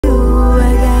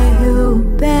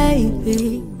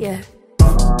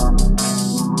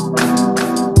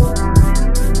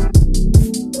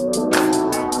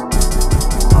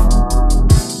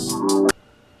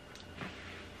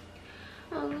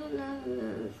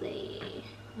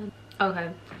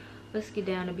Okay, let's get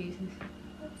down to business.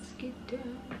 Let's get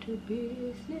down to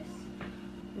business.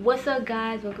 What's up,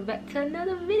 guys? Welcome back to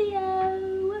another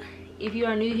video. If you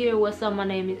are new here, what's up? My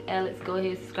name is Alex. Go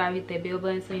ahead, subscribe, hit that bell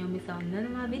button so you don't miss out on none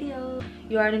of my videos.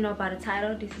 You already know by the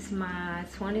title, this is my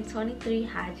 2023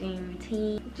 hygiene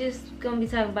routine. Just gonna be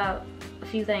talking about a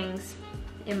few things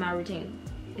in my routine.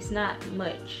 It's not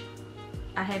much.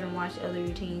 I haven't watched other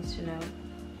routines to know,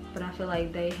 but I feel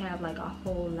like they have like a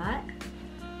whole lot.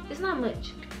 It's not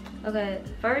much. Okay,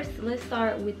 first let's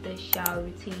start with the shower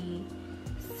routine.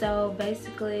 So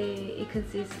basically it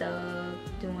consists of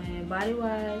doing body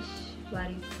wash,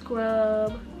 body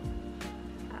scrub,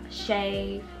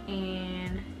 shave,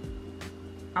 and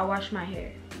I wash my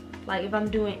hair. Like if I'm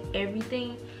doing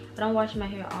everything, I don't wash my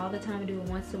hair all the time. I do it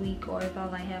once a week, or if I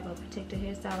like have a protective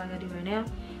hairstyle like I do right now,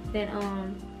 then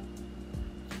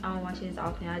I don't wash it as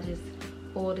often. I just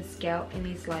oil the scalp and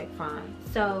it's like fine.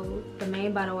 So the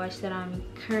main body wash that I'm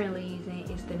currently using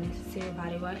is the Necessary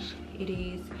body wash. It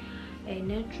is a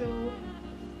natural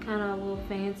kind of little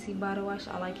fancy body wash.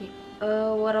 I like it.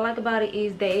 What I like about it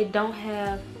is that it don't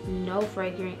have no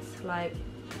fragrance, like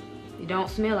it don't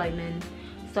smell like nothing,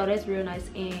 so that's real nice,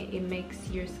 and it makes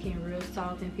your skin real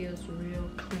soft and feels real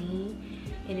clean,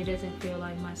 and it doesn't feel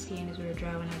like my skin is real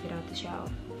dry when I get out the shower.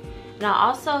 And I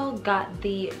also got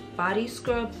the body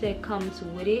scrubs that comes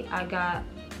with it. I got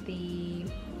the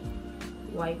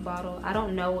white bottle. I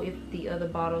don't know if the other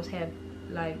bottles have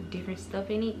like different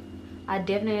stuff in it. I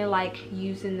definitely like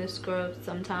using the scrub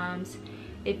sometimes.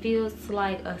 It feels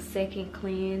like a second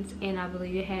cleanse, and I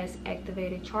believe it has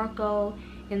activated charcoal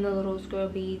in the little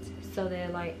scrub beads, so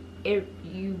that like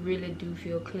you really do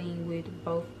feel clean with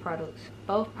both products.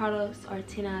 Both products are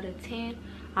 10 out of 10.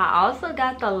 I also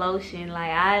got the lotion.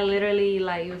 Like I literally,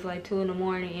 like it was like 2 in the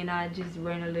morning and I just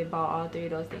randomly bought all 3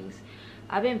 of those things.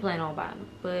 I've been planning on buying them,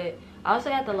 but I also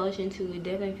got the lotion too. It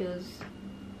definitely feels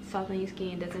soft on your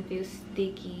skin, doesn't feel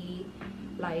sticky,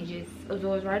 like it just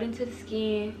absorbs right into the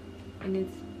skin, and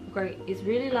it's great. It's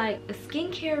really like a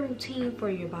skincare routine for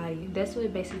your body. That's what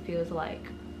it basically feels like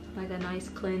a nice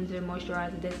cleanser,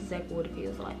 moisturizer. That's exactly what it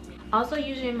feels like. Also,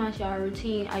 usually in my shower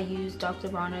routine, I use Dr.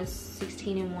 Bronner's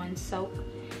 16-in-1 soap.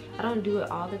 I don't do it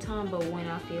all the time, but when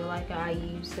I feel like it, I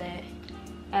use that.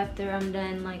 After I'm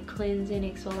done like cleansing,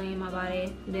 exfoliating my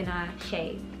body, then I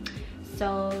shave.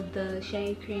 So the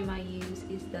shave cream I use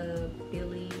is the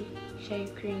Billy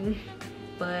shave cream,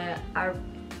 but I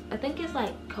think it's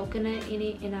like coconut in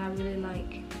it, and I really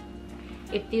like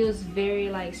it. Feels very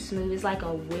like smooth. It's like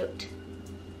a whipped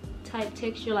type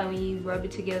texture, like when you rub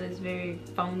it together it's very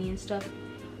foamy and stuff.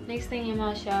 Next thing in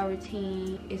my shower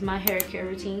routine is my hair care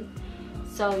routine.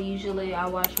 So usually I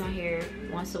wash my hair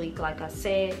once a week, like I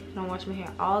said. I don't wash my hair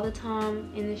all the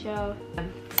time in the shower.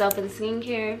 So for the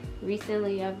skincare,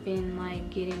 recently I've been like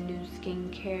getting new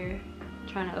skincare,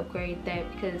 trying to upgrade that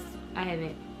because I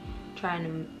haven't tried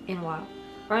them in a while.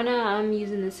 Right now I'm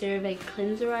using the CeraVe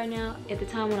cleanser right now. At the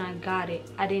time when I got it,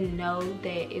 I didn't know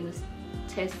that it was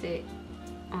tested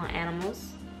on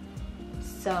animals,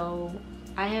 so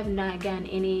I have not gotten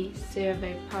any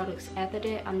CeraVe products after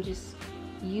that. I'm just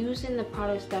using the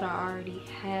products that I already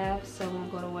have, so it won't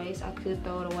go to waste. I could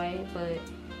throw it away, but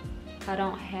I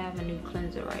don't have a new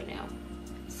cleanser right now.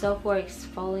 So for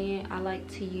exfoliant, I like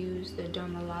to use the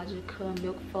Dermalogica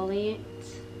Milk Foliant.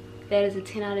 That is a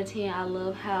 10 out of 10. I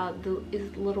love how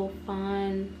it's little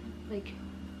fine, like,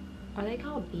 are they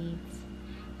called beads?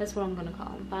 That's what I'm gonna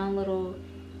call them. Fine little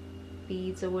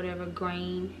beads or whatever,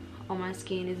 grain on my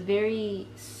skin. Is very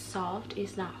soft,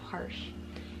 it's not harsh.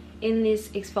 In this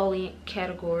exfoliant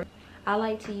category, I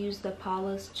like to use the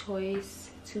Paula's Choice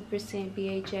 2%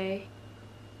 BHA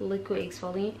liquid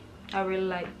exfoliant. I really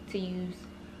like to use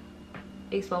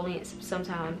exfoliants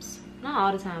sometimes, not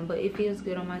all the time, but it feels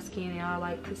good on my skin, and I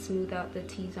like to smooth out the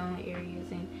T-zone areas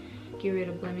and get rid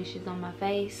of blemishes on my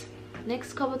face.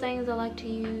 Next couple things I like to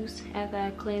use after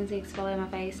I cleanse and exfoliate my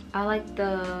face, I like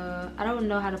the, I don't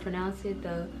know how to pronounce it,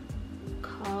 the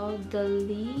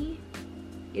Caudalie.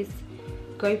 It's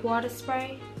grape water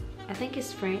spray. I think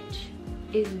it's French.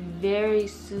 It's very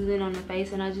soothing on the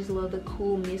face, and I just love the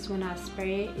cool mist when I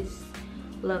spray it.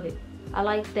 Love it. I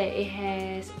like that it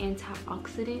has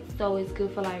antioxidants, so it's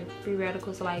good for like free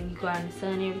radicals, so like you go out in the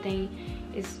sun and everything.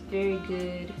 It's very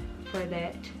good for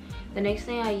that. The next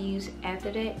thing I use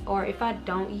after that, or if I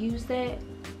don't use that,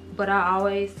 but I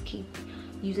always keep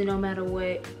using no matter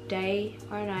what day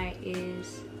or night,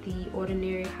 is the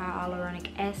Ordinary Hyaluronic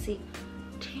Acid.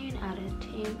 10 out of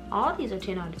 10. All these are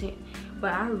 10 out of 10,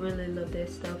 but I really love that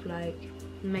stuff. Like,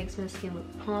 it makes my skin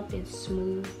look plump and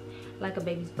smooth like a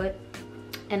baby's butt,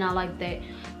 and I like that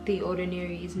the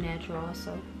Ordinary is natural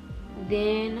also.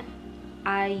 Then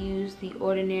I use the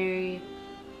Ordinary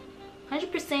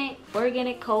 100%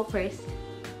 organic cold pressed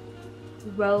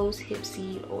rose hip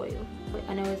seed oil.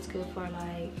 I know it's good for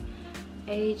like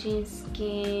aging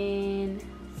skin,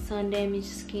 sun damaged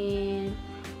skin,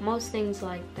 most things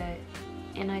like that,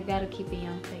 and I gotta keep a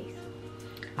young face.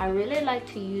 I really like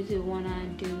to use it when I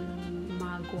do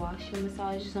my gua sha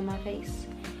massages on my face,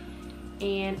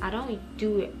 and I don't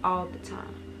do it all the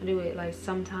time. I do it like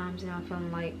sometimes and I'm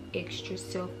feeling like extra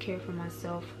self-care for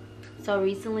myself. So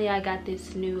recently I got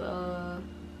this new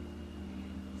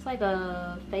it's like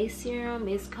a face serum.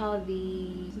 It's called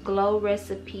the Glow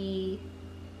Recipe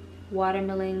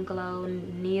Watermelon Glow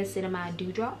Niacinamide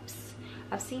Dewdrops.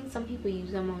 I've seen some people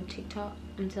use them on TikTok.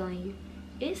 I'm telling you,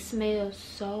 it smells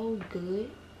so good.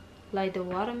 Like the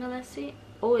watermelon scent,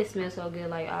 oh, it smells so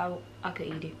good. Like I could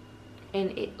eat it.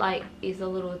 And it like is a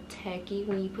little tacky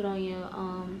when you put on your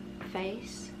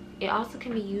face. It also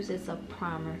can be used as a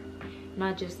primer,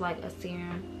 not just like a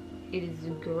serum. It is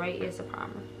great as a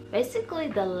primer. Basically,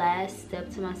 the last step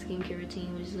to my skincare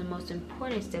routine, which is the most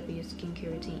important step of your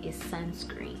skincare routine, is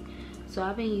sunscreen. So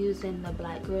I've been using the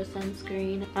Black Girl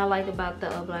sunscreen. What I like about the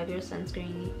Black Girl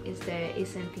sunscreen is that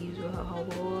it's infused with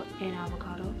jojoba oil and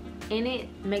avocado, and it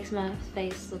makes my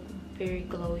face look very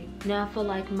glowy. Now for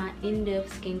like my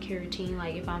in-depth skincare routine,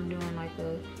 like if I'm doing like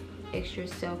a extra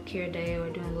self-care day or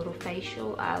doing a little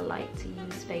facial, I like to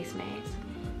use face masks.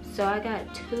 So I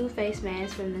got 2 face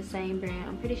masks from the same brand.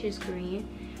 I'm pretty sure it's Korean,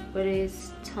 but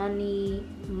it's Tony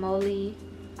Moly.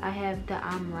 I have the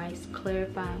I'm Rice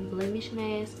Clarifying Blemish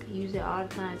Mask. Use it all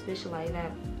the time, especially like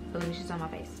that blemishes on my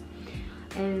face.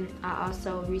 And I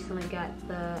also recently got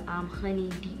the Honey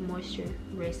Deep Moisture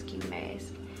Rescue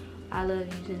Mask. I love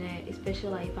using that,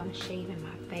 especially like if I'm shaving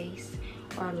my face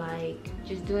or like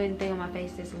just doing anything on my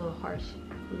face that's a little harsh.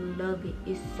 Love it.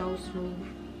 It's so smooth.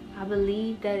 I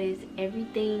believe that is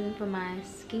everything for my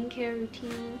skincare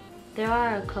routine. There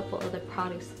are a couple other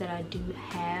products that I do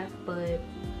have, but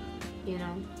you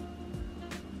know,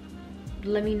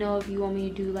 let me know if you want me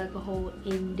to do like a whole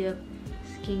in-depth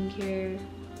skincare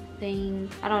thing.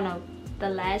 I don't know. The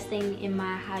last thing in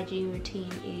my hygiene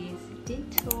routine is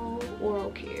dental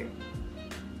oral care.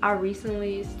 I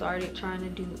recently started trying to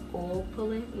do oil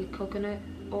pulling with coconut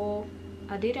oil.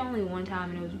 I did it only one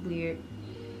time and it was weird.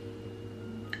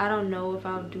 I don't know if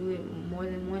I'll do it more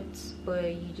than once,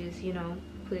 but you just, you know,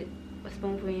 put a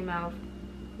spoonful in your mouth,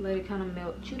 let it kind of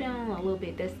melt, chew down a little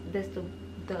bit. That's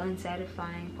the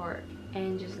unsatisfying part,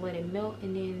 and just let it melt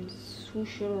and then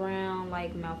swoosh it around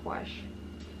like mouthwash.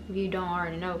 If you don't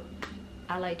already know,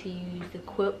 I like to use the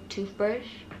Quip toothbrush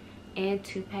and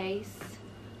toothpaste.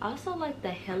 I also like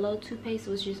the Hello toothpaste,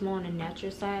 which is more on the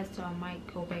natural side, so I might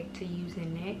go back to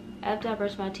using that after I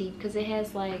brush my teeth, because it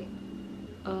has like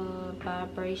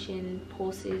vibration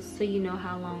pulses, so you know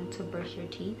how long to brush your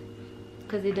teeth,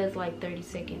 because it does like 30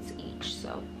 seconds each.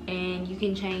 So, and you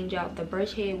can change out the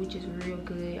brush head, which is real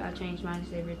good. I change mine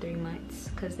every 3 months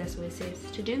because that's what it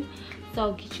says to do.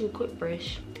 So get you a quick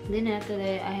brush. Then after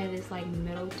that, I have this like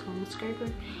metal tongue scraper.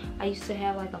 I used to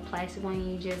have like a plastic one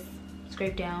you just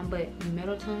scrape down, but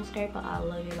metal tongue scraper, I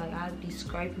love it. Like I'd be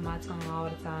scraping my tongue all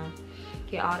the time,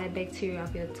 get all that bacteria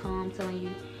off your tongue. I'm telling you,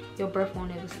 your breath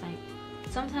won't ever stink.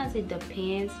 Sometimes it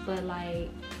depends, but like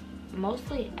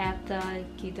mostly after I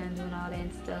get done doing all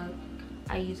that stuff,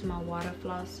 I use my water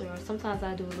flosser, or sometimes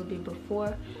I do a little bit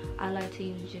before. I like to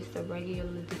use just a regular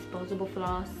disposable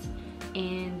floss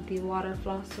and the water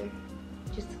flosser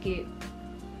just to get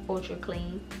ultra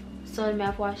clean. So the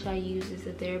mouthwash I use is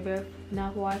the TheraBreath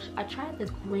mouthwash. I tried the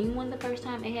green one the first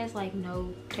time. It has like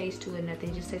no taste to it, nothing.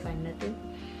 It just tastes like nothing.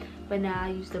 But now I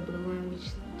use the blue one, which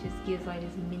just gives like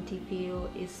this minty feel.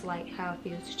 It's like how it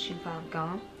feels to chew out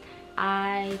gum.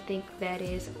 I think that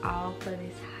is all for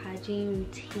this hygiene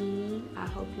routine. I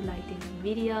hope you liked this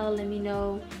video. Let me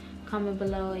know, comment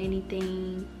below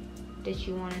anything that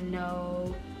you want to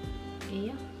know. And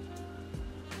yeah,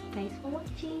 thanks for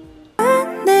watching.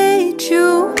 I need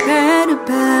you right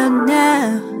about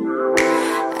now.